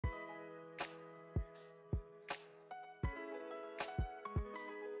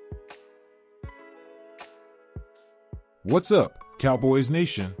What's up, Cowboys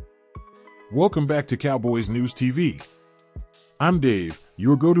Nation? Welcome back to Cowboys News TV. I'm Dave,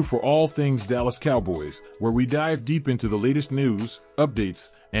 your go-to for all things Dallas Cowboys, where we dive deep into the latest news,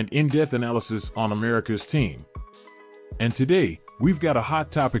 updates, and in-depth analysis on America's team. And today, we've got a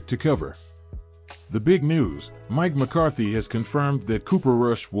hot topic to cover. The big news: Mike McCarthy has confirmed that Cooper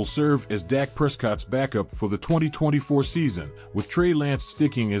Rush will serve as Dak Prescott's backup for the 2024 season, with Trey Lance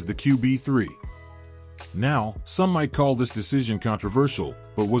sticking as the QB3. Now, some might call this decision controversial,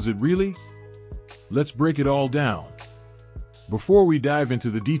 but was it really? Let's break it all down. Before we dive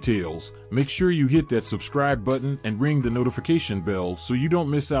into the details, make sure you hit that subscribe button and ring the notification bell so you don't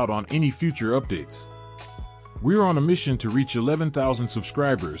miss out on any future updates. We're on a mission to reach 11,000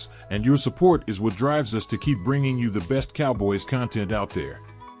 subscribers, and your support is what drives us to keep bringing you the best Cowboys content out there.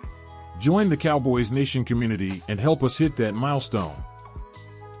 Join the Cowboys Nation community and help us hit that milestone.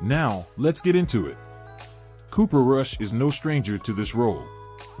 Now, let's get into it. Cooper Rush is no stranger to this role.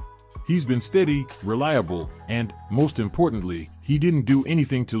 He's been steady, reliable, and, most importantly, he didn't do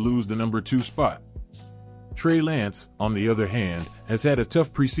anything to lose the number 2 spot. Trey Lance, on the other hand, has had a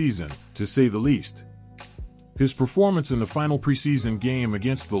tough preseason, to say the least. His performance in the final preseason game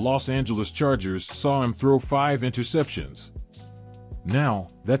against the Los Angeles Chargers saw him throw 5 interceptions. Now,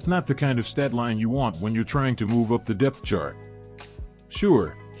 that's not the kind of stat line you want when you're trying to move up the depth chart.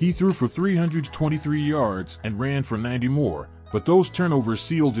 Sure, he threw for 323 yards and ran for 90 more, but those turnovers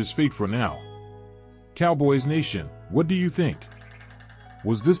sealed his fate for now. Cowboys Nation, what do you think?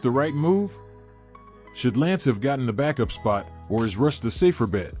 Was this the right move? Should Lance have gotten the backup spot, or is Rush the safer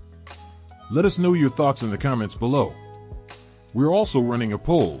bet? Let us know your thoughts in the comments below. We're also running a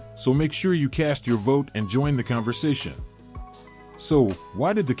poll, so make sure you cast your vote and join the conversation. So,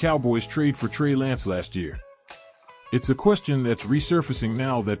 why did the Cowboys trade for Trey Lance last year? It's a question that's resurfacing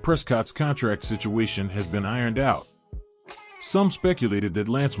now that Prescott's contract situation has been ironed out. Some speculated that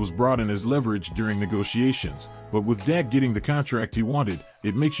Lance was brought in as leverage during negotiations, but with Dak getting the contract he wanted,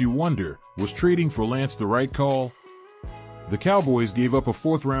 it makes you wonder, was trading for Lance the right call? The Cowboys gave up a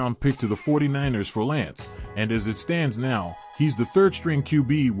 4th-round pick to the 49ers for Lance, and as it stands now, he's the 3rd-string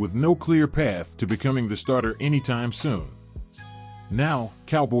QB with no clear path to becoming the starter anytime soon. Now,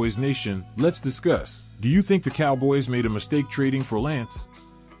 Cowboys Nation, let's discuss. Do you think the Cowboys made a mistake trading for Lance?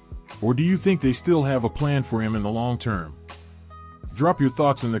 Or do you think they still have a plan for him in the long term? Drop your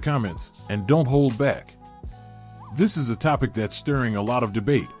thoughts in the comments, and don't hold back. This is a topic that's stirring a lot of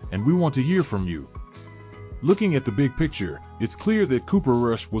debate, and we want to hear from you. Looking at the big picture, it's clear that Cooper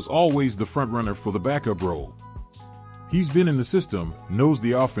Rush was always the frontrunner for the backup role. He's been in the system, knows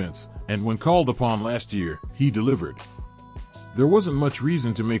the offense, and when called upon last year, he delivered. There wasn't much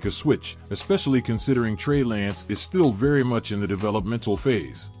reason to make a switch, especially considering Trey Lance is still very much in the developmental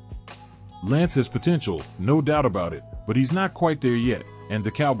phase. Lance has potential, no doubt about it, but he's not quite there yet, and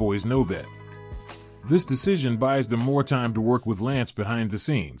the Cowboys know that. This decision buys them more time to work with Lance behind the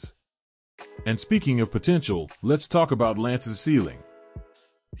scenes. And speaking of potential, let's talk about Lance's ceiling.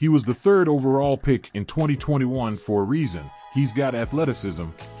 He was the 3rd overall pick in 2021 for a reason. He's got athleticism,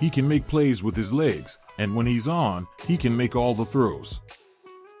 he can make plays with his legs, and when he's on, he can make all the throws.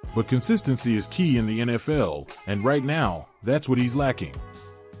 But consistency is key in the NFL, and right now, that's what he's lacking.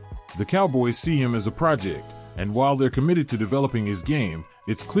 The Cowboys see him as a project, and while they're committed to developing his game,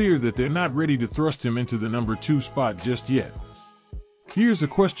 it's clear that they're not ready to thrust him into the number 2 spot just yet. Here's a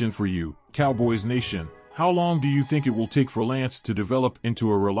question for you, Cowboys Nation. How long do you think it will take for Lance to develop into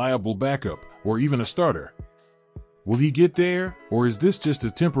a reliable backup, or even a starter? Will he get there, or is this just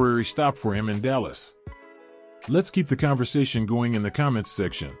a temporary stop for him in Dallas? Let's keep the conversation going in the comments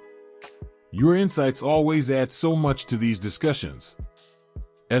section. Your insights always add so much to these discussions.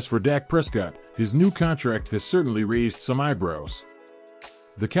 As for Dak Prescott, his new contract has certainly raised some eyebrows.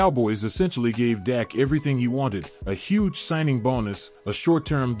 The Cowboys essentially gave Dak everything he wanted: a huge signing bonus, a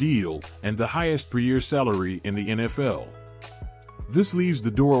short-term deal, and the highest per-year salary in the NFL. This leaves the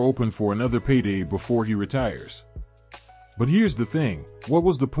door open for another payday before he retires. But here's the thing: what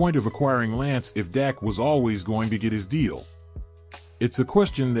was the point of acquiring Lance if Dak was always going to get his deal? It's a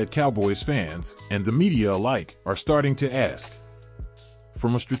question that Cowboys fans, and the media alike, are starting to ask.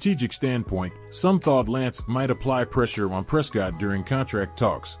 From a strategic standpoint, some thought Lance might apply pressure on Prescott during contract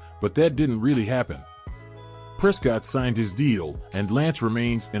talks, but that didn't really happen. Prescott signed his deal, and Lance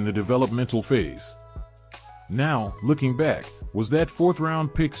remains in the developmental phase. Now, looking back, was that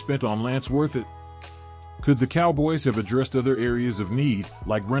 4th-round pick spent on Lance worth it? Could the Cowboys have addressed other areas of need,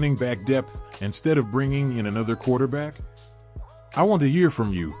 like running back depth, instead of bringing in another quarterback? I want to hear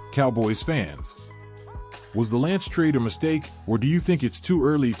from you, Cowboys fans. Was the Lance trade a mistake, or do you think it's too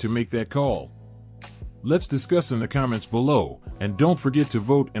early to make that call? Let's discuss in the comments below, and don't forget to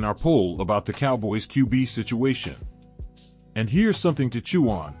vote in our poll about the Cowboys QB situation. And here's something to chew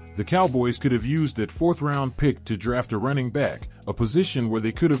on. The Cowboys could have used that 4th-round pick to draft a running back, a position where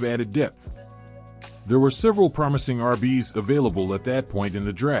they could have added depth. There were several promising RBs available at that point in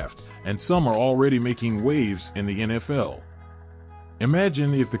the draft, and some are already making waves in the NFL.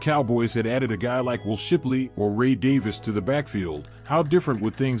 Imagine if the Cowboys had added a guy like Will Shipley or Ray Davis to the backfield. How different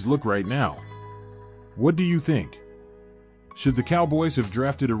would things look right now? What do you think? Should the Cowboys have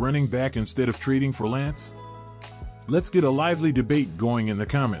drafted a running back instead of trading for Lance? Let's get a lively debate going in the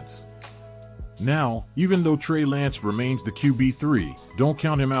comments. Now, even though Trey Lance remains the QB3, don't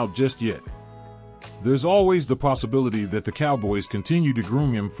count him out just yet. There's always the possibility that the Cowboys continue to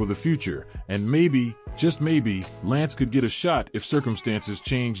groom him for the future, and maybe, just maybe, Lance could get a shot if circumstances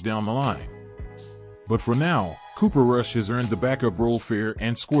change down the line. But for now, Cooper Rush has earned the backup role fair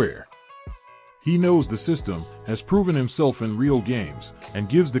and square. He knows the system, has proven himself in real games, and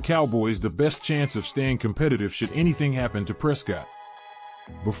gives the Cowboys the best chance of staying competitive should anything happen to Prescott.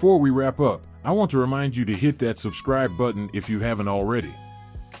 Before we wrap up, I want to remind you to hit that subscribe button if you haven't already.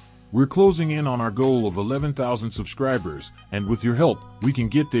 We're closing in on our goal of 11,000 subscribers, and with your help, we can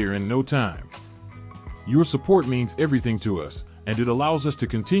get there in no time. Your support means everything to us, and it allows us to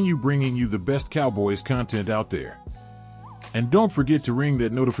continue bringing you the best Cowboys content out there. And don't forget to ring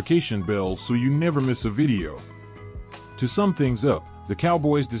that notification bell so you never miss a video. To sum things up, the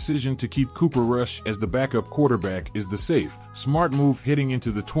Cowboys' decision to keep Cooper Rush as the backup quarterback is the safe, smart move heading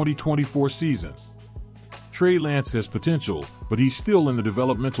into the 2024 season. Trey Lance has potential, but he's still in the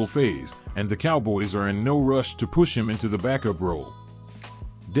developmental phase, and the Cowboys are in no rush to push him into the backup role.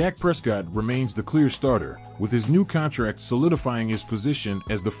 Dak Prescott remains the clear starter, with his new contract solidifying his position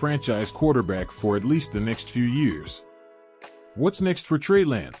as the franchise quarterback for at least the next few years. What's next for Trey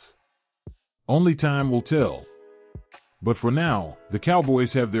Lance? Only time will tell. But for now, the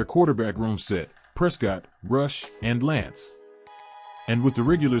Cowboys have their quarterback room set: Prescott, Rush, and Lance. And with the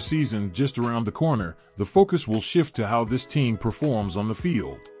regular season just around the corner, the focus will shift to how this team performs on the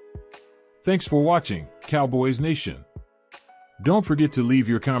field. Thanks for watching, Cowboys Nation. Don't forget to leave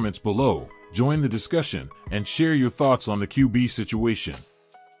your comments below, join the discussion, and share your thoughts on the QB situation.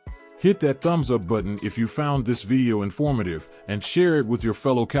 Hit that thumbs up button if you found this video informative, and share it with your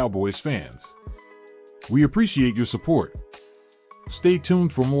fellow Cowboys fans. We appreciate your support. Stay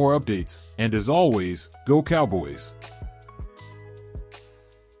tuned for more updates, and as always, go Cowboys!